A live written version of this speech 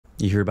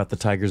You hear about the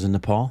tigers in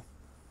Nepal?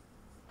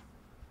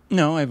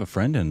 No, I have a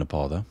friend in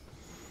Nepal, though.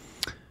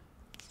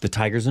 The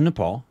tigers in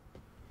Nepal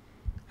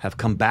have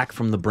come back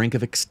from the brink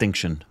of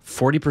extinction.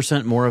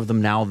 40% more of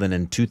them now than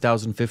in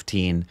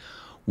 2015.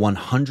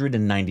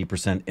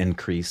 190%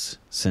 increase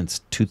since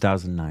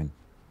 2009.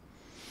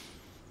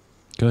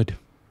 Good.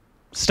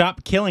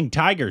 Stop killing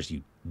tigers,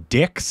 you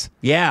dicks.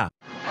 Yeah.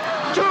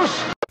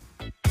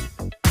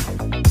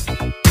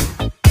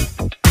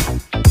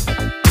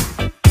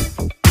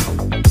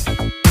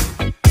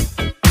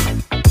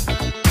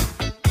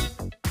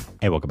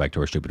 Hey, welcome back to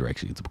our Stupid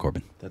Reactions. It's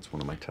Corbin. That's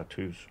one of my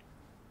tattoos.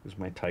 Is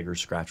my tiger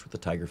scratch with the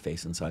tiger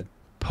face inside.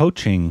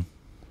 Poaching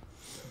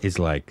is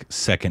like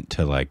second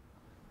to like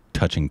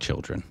touching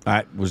children.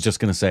 I was just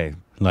going to say,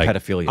 Like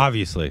pedophilia.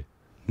 Obviously,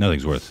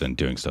 nothing's worse than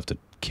doing stuff to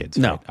kids.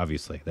 No. Right?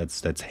 Obviously,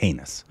 that's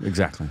heinous.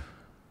 Exactly.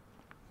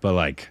 But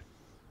like,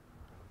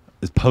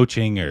 is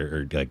poaching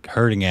or like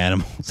hurting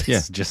animals? Yeah.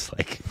 It's just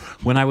like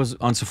When I was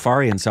on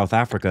safari in South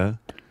Africa,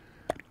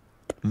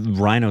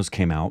 rhinos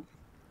came out.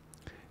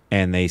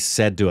 And they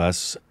said to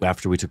us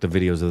after we took the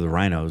videos of the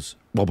rhinos,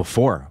 well,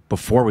 before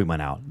we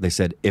went out, they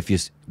said, if you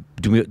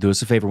do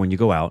us a favor when you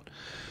go out,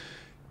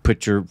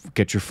 get your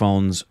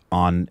phones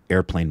on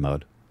airplane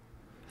mode,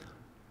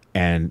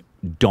 and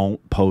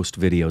don't post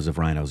videos of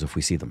rhinos if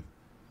we see them.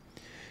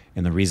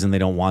 And the reason they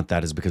don't want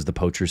that is because the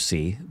poachers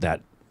see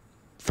that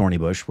thorny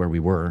bush where we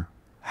were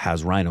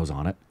has rhinos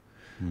on it,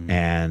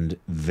 and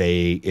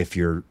if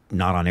you're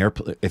not on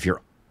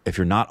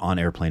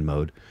airplane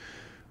mode,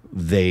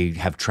 they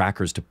have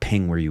trackers to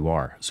ping where you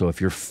are. So if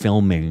you're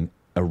filming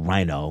a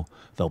rhino,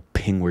 they'll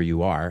ping where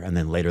you are, and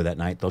then later that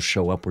night they'll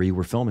show up where you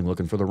were filming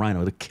looking for the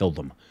rhino to kill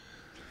them.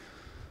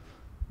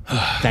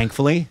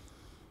 Thankfully,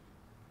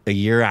 a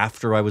year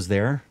after I was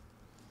there,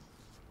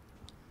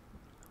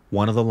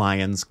 one of the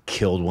lions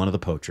killed one of the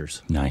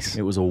poachers. nice.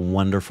 It was a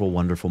wonderful,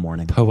 wonderful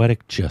morning.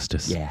 Poetic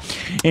justice. Yeah.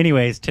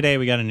 Anyways, today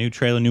we got a new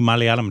trailer, new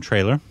Malayalam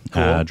trailer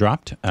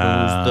dropped.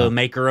 Who's the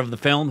maker of the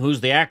film?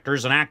 Who's the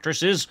actors and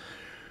actresses?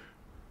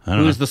 I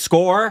don't Who's know. the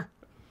score?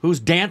 Who's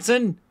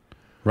dancing?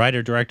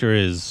 Writer director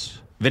is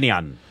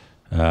Vinyan.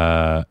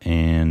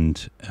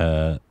 and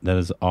that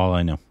is all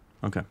I know.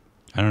 Okay.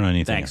 I don't know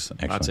anything. Thanks. Else,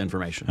 actually. Lots of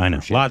information. I know.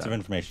 Appreciate Lots that. of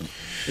information.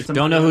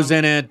 Don't know who's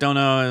in it. Don't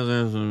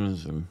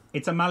know.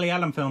 It's a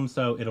Malayalam film,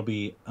 so it'll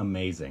be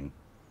amazing.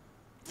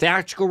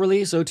 Theatrical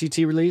release, OTT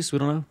release. We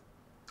don't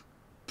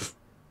know.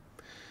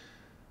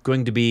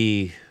 Going to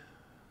be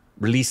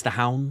Release the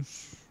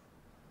Hounds.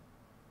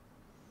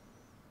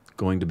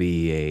 Going to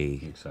be a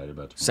Excited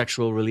about tomorrow.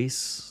 sexual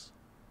release.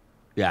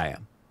 Yeah, I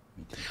am.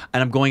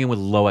 And I'm going in with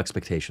low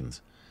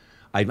expectations.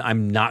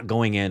 I'm not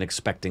going in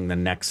expecting the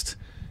next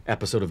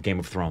episode of Game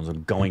of Thrones.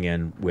 I'm going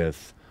in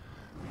with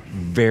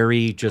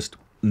very just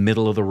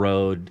middle of the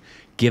road.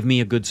 Give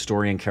me a good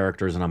story and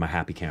characters, and I'm a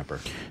happy camper.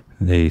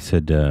 They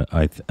said the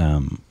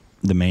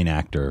main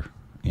actor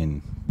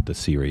in the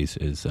series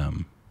is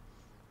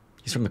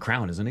He's from The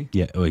Crown, isn't he?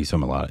 yeah. Well, he's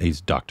from a lot.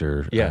 He's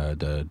Doctor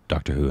the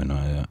Doctor Who and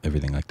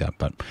everything like that.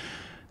 But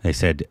they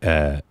said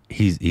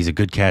he's a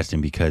good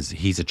casting because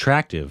he's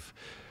attractive,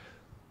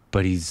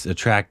 but he's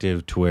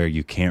attractive to where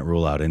you can't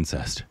rule out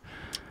incest.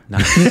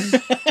 Nice.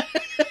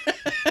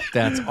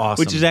 That's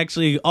awesome. Which is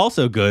actually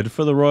also good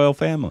for the royal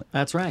family.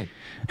 That's right.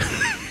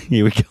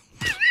 Here we go.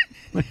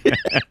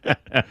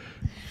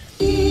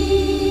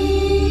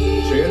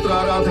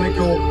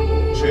 ക്ഷേത്രാരാധനയ്ക്കോ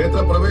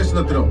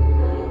ക്ഷേത്രപ്രവേശനത്തിനോ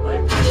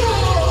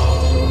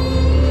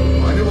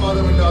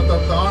അനുവാദമില്ലാത്ത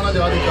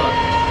താണജാതിക്കാർ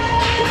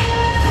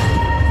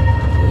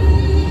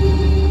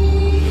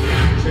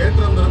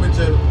ക്ഷേത്രം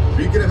നിർമ്മിച്ച്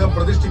വിഗ്രഹം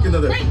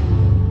പ്രതിഷ്ഠിക്കുന്നത്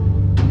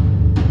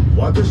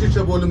വധശിക്ഷ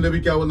പോലും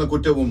ലഭിക്കാവുന്ന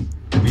കുറ്റവും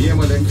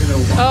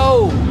നിയമലംഘനവുമാണ്.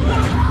 Oh!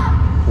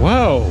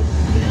 Whoa!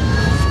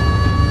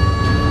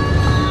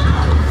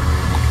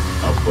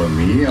 അപ്പൊ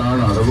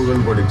നീയാണ് അറിവുകൾ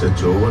പഠിച്ച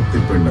ചോവത്തി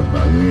പെണ്ണ്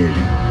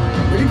നങ്ങേലി.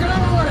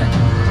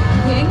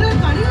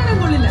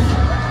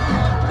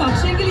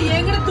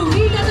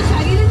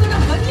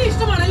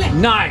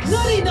 Nice!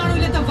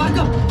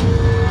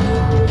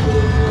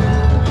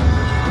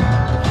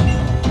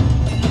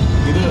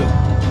 ഇത്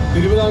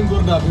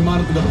തിരുവിതാംകൂറിന്റെ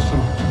അഭിമാനത്തിന്റെ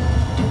പ്രശ്നമാണ്.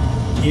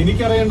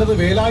 എനിക്കറിയേണ്ടത്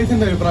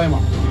വേലായുധന്റെ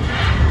അഭിപ്രായമാണ്.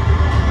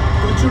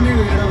 കൊച്ചുണ്ണി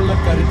നേരിടാനുള്ള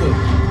കരുത്ത്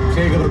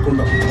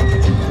ശേഖർക്കുണ്ട്.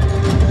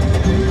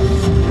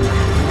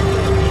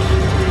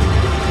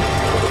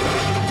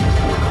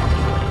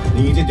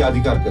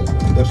 നീചജാതിക്കാർക്ക്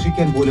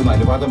ദർശിക്കാൻ പോലും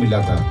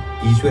അനുവാദമില്ലാത്ത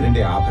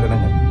ഈശ്വരന്റെ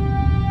ആഭരണങ്ങൾ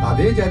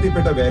അതേ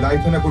ജാതിപ്പെട്ട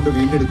വേലായുധനെ കൊണ്ട്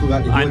വീണ്ടെടുക്കുക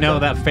I know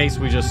that face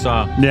we just saw.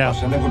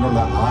 ഭക്ഷണം കൊണ്ടുള്ള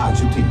ആ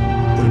അശുദ്ധി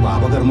ഒരു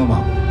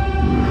പാപകർമ്മമാണ്.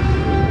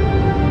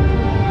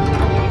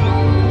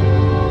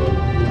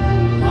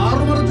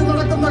 ആറുമറച്ച്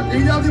നടക്കുന്ന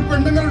കീഴാതി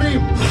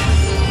പെണ്ണുങ്ങളുടെയും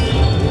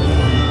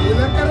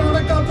ഇലക്കര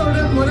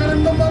നടക്കാത്തവരുടെയും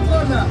മുരരംഗം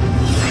മാത്രമല്ല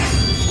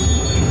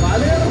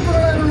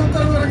മലയാളത്തിലുള്ള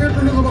ഉത്തരവ്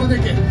ഇറങ്ങിയിട്ടുണ്ടെന്ന്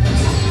പറഞ്ഞേക്ക്.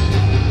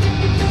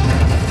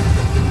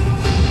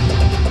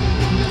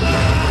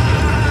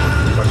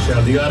 പക്ഷെ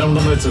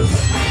അധികാരമുണ്ടെന്ന് വെച്ച്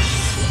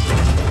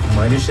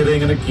മനുഷ്യരെ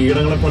ഇങ്ങനെ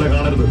കീടങ്ങളെ പോലെ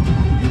കാണരുത്.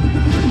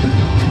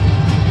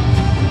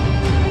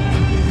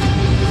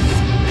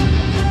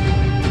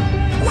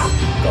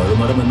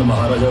 പഴുമരം എന്ന്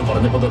മഹാരാജാവ്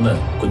പറഞ്ഞപ്പോ തന്നെ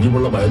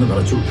കുഞ്ഞുപിള്ള ഭയന്ന്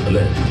നിറച്ചു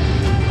അല്ലേ?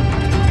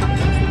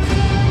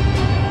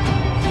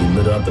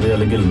 ഇന്ന് രാത്രി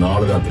അല്ലെങ്കിൽ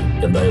നാളെ രാത്രി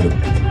എന്തായാലും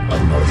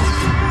അത് നടന്നു.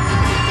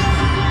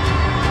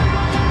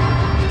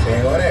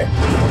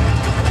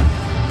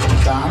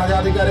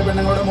 സ്ഥാനജാതിക്കാരെ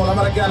പെണ്ണുങ്ങളുടെ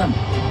മുളമറയ്ക്കാനും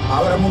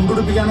അവരെ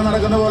മുണ്ടുടിപ്പിക്കാനും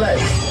നടക്കുന്ന പോലെ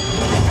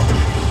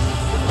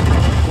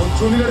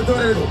കൊച്ചുണ്ണിലെടുത്ത്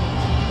വരരുത്.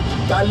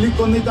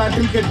 തല്ലിക്കൊന്നി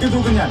കാട്ടിൽ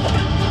കെട്ടിത്തൂക്കും ഞാൻ.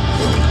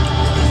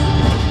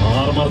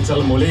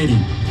 ആർമറച്ചാൽ മുലയേരി,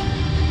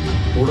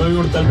 ഉടവി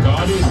കൊടുത്താൽ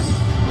കാടി.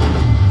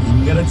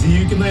 ഇങ്ങനെ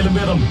ജീവിക്കുന്നതിലും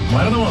ഭേദം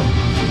മരണമാണ്.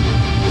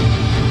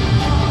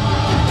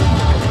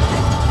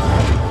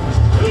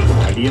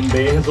 അടിയൻ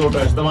ദേഹത്തോട്ട്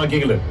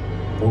അഷ്ടമാക്കിയെങ്കില്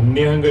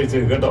പുണ്യം കഴിച്ച്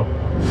കേട്ടോ.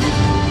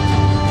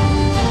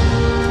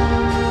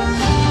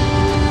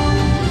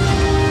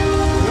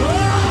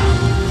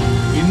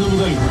 ഇന്നു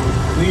മുതൽ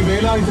നീ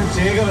Velayudha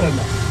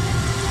ചേകവരല്ല,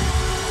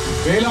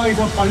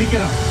 Velayudha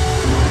പണിക്കരാണ്.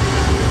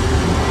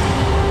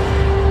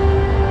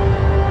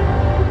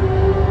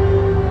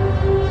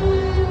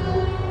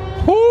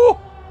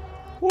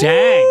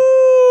 Dang.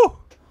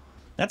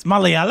 That's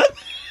Malayalam?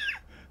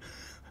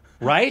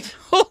 Right?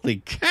 Holy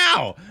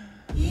cow.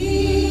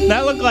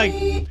 That looked like,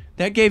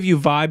 that gave you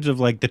vibes of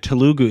like the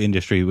Telugu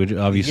industry, which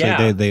obviously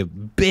Yeah. they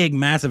big,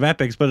 massive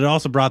epics, but it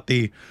also brought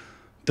the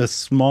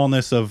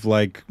smallness of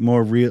like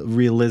more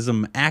realism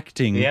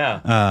acting.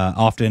 Yeah.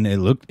 Often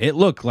it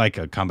looked like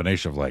a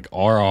combination of like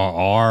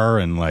RRR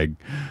and like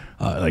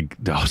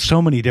so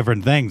many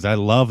different things. I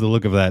love the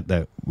look of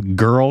that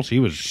girl. She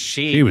was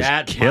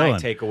That's killing. my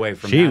takeaway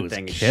from She that was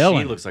thing.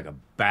 killing. She looks like a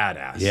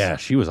badass. Yeah,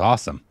 she was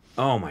awesome.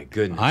 Oh my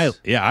goodness.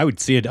 I would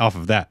see it off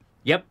of that.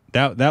 Yep.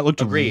 That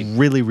looked Agreed.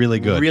 really,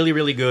 really good. Really,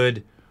 really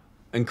good.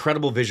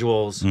 Incredible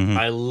visuals. Mm-hmm.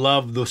 I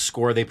love the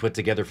score they put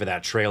together for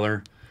that trailer.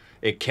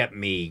 It kept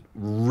me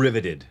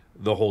riveted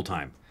the whole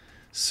time.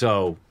 So,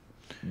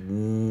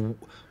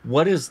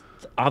 what is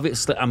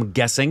obviously? I'm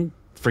guessing.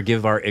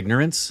 Forgive our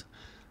ignorance.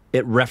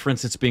 It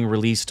referenced it's being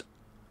released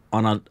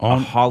on a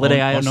holiday.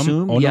 I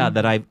assume. Yeah,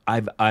 that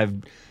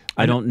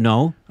I don't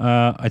know.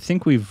 I think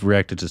we've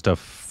reacted to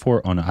stuff for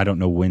Onam. I don't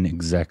know when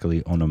exactly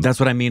Onam. That's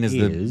what I mean.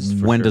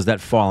 When does that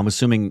fall? I'm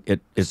assuming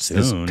it's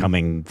this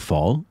coming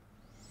fall.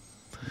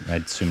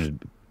 I'd assume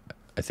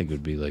I think it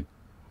would be like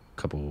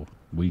a couple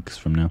weeks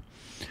from now.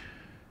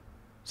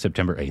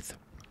 September 8th.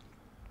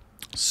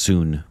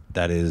 Soon.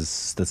 That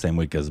is the same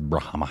week as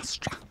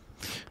Brahmastra.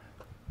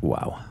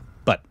 Wow.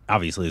 But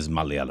obviously it's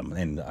Malayalam,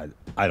 and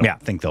I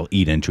don't think they'll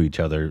eat into each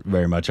other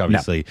very much.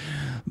 Obviously,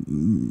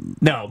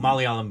 No,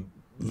 Malayalam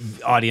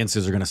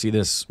audiences are going to see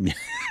this.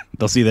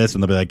 they'll see this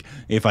and they'll be like,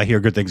 if I hear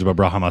good things about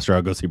Brahmastra,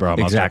 I'll go see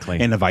Brahmastra. Exactly.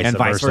 And vice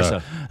vice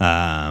versa.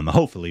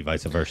 Hopefully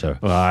vice versa.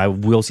 I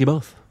will see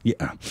both.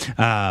 Yeah.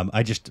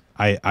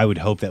 I would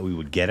hope that we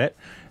would get it.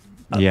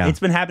 Yeah. It's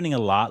been happening a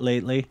lot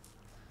lately,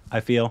 I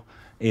feel,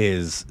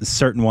 is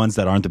certain ones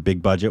that aren't the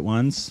big budget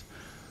ones.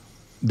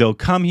 They'll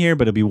come here,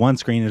 but it'll be one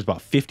screen that's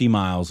about 50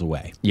 miles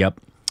away. Yep.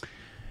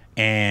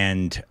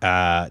 And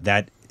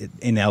that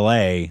in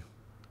LA,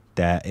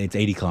 that it's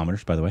 80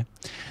 kilometers, by the way,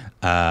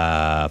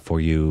 for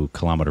you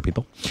kilometer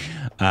people.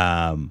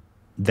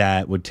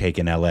 That would take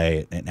in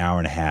LA an hour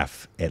and a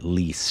half at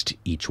least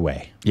each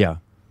way. Yeah.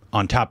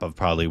 On top of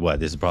probably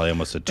what? This is probably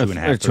almost a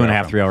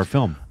 3 hour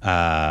film.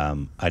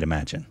 I'd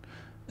imagine.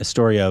 A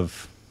story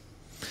of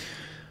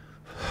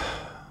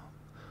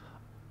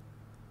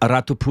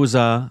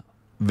Ratupuza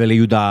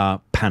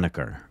Veliuda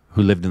Paniker,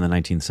 who lived in the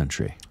 19th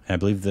century. I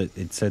believe that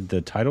it said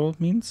the title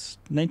means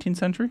 19th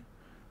century,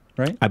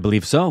 right? I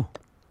believe so.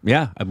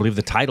 Yeah, I believe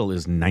the title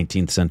is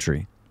 19th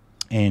century.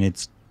 And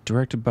it's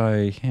directed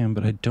by him,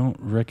 but I don't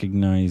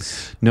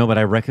recognize. No, but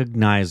I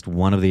recognized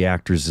one of the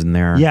actors in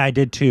there. Yeah, I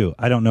did too.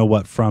 I don't know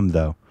what from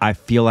though. I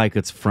feel like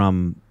it's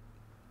from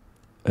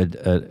a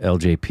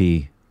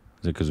LJP.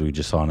 Is it because we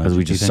just saw an Because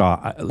we LGT just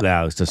thing?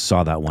 I just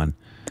saw that one.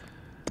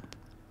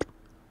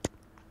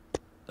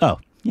 Oh.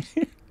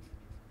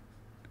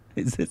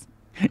 Is this?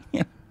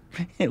 Yeah,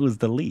 it was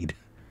the lead.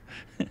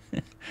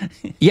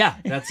 Yeah,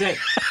 that's it.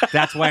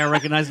 That's why I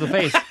recognize the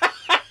face.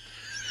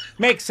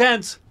 Makes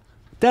sense.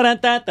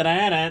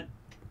 Da-da-da-da-da-da.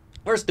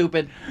 We're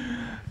stupid.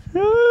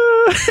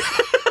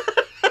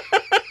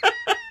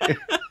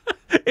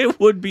 It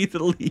would be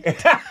the lead.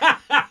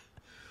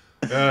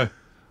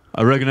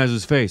 I recognize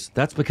his face.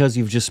 That's because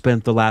you've just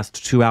spent the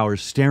last 2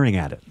 hours staring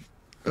at it.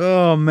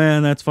 Oh,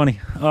 man, that's funny.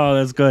 Oh,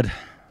 that's good.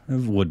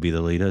 It would be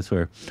the lead, I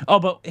swear. Oh,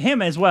 but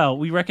him as well.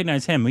 We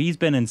recognize him. He's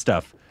been in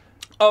stuff.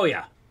 Oh,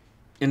 yeah.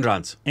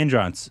 Indrans.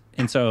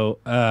 And so,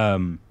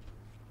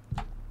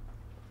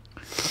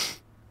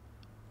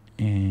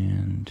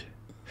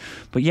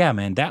 but yeah,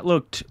 man, that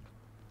looked,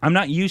 I'm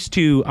not used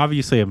to,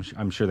 obviously,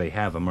 I'm sure they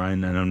have them, right?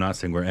 And I'm not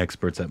saying we're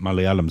experts at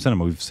Malayalam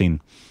cinema. We've seen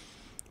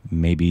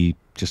maybe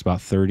just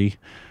about 30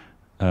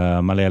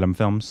 Malayalam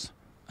films.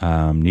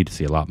 Need to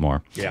see a lot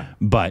more. Yeah.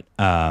 But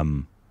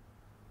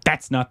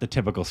that's not the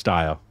typical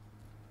style.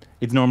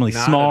 It's normally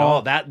Not small. at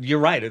all. That you're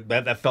right.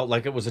 That felt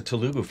like it was a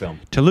Telugu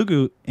film.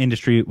 Telugu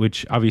industry,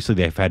 which obviously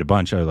they've had a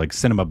bunch of, like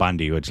Cinema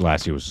Bandi, which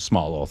last year was a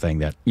small little thing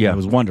that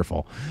was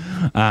wonderful.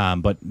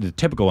 But the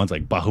typical ones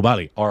like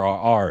Bahubali,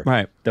 RRR,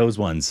 right? Those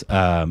ones.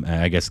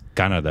 I guess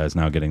Kannada is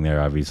now getting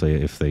there, obviously,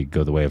 if they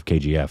go the way of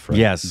KGF, right?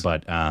 Yes.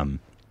 But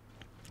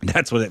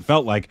that's what it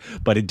felt like.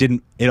 But it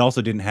didn't. It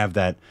also didn't have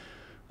that.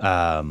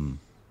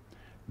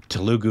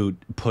 Telugu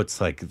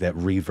puts like that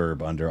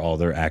reverb under all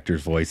their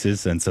actors'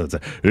 voices, and so it's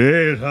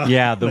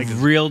the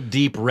real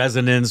deep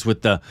resonance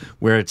with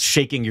where it's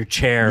shaking your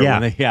chair.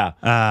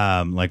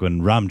 Like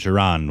when Ram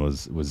Charan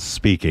was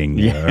speaking,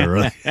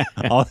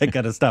 all that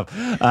kind of stuff.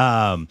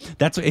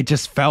 That's it.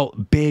 Just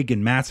felt big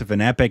and massive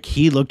and epic.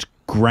 He looked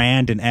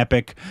grand and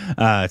epic.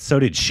 So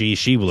did she.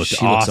 She looked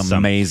awesome. Looks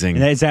amazing.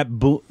 And is that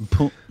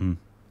Poonam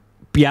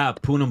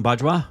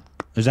Bajwa?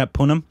 Is that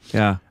Poonam?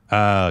 Yeah.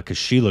 Because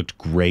she looked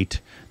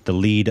great. The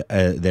lead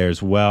there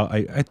as well.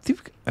 I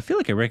feel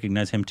like I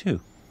recognize him too.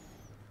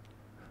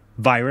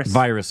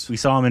 Virus. We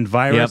saw him in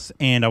Virus,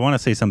 and I want to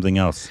say something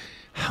else.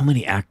 How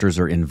many actors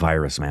are in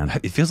Virus, man?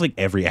 It feels like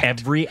every actor.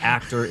 Every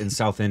actor in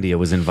South India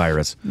was in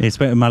Virus. It's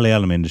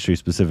Malayalam industry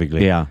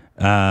specifically. Yeah.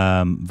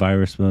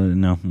 Virus.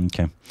 No.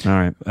 Okay.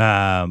 All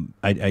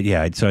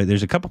right. So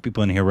there's a couple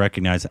people in here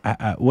recognize.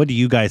 What do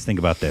you guys think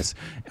about this?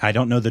 I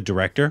don't know the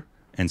director.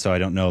 And so I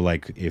don't know,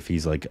 like, if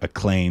he's, like,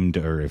 acclaimed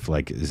or if,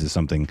 like, this is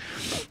something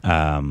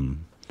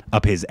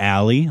up his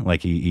alley.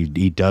 Like,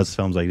 he does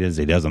films like this.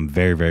 He does them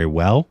very, very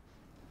well.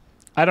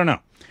 I don't know.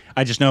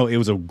 I just know it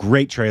was a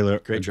great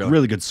trailer.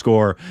 Really good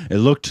score. It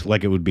looked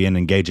like it would be an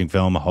engaging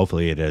film.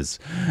 Hopefully it is.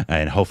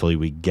 And hopefully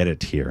we get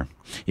it here.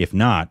 If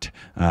not,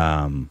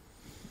 God,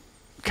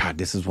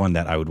 this is one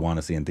that I would want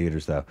to see in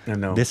theaters, though. I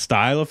know. This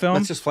style of film?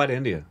 Let's just fly to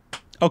India.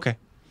 Okay.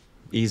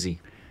 Easy.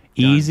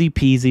 Easy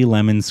peasy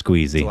lemon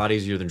squeezy. It's a lot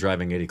easier than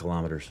driving 80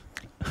 kilometers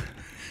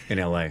in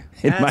L.A.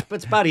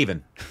 It's about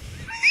even.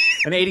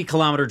 An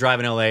 80-kilometer drive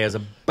in L.A. is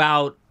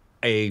about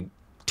a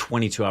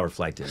 22-hour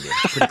flight to India.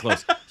 It's pretty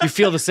close. You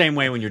feel the same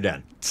way when you're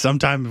done.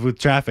 Sometime with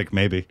traffic,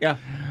 maybe. Yeah.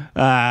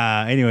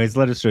 Anyways,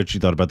 let us know what you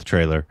thought about the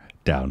trailer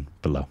down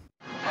below.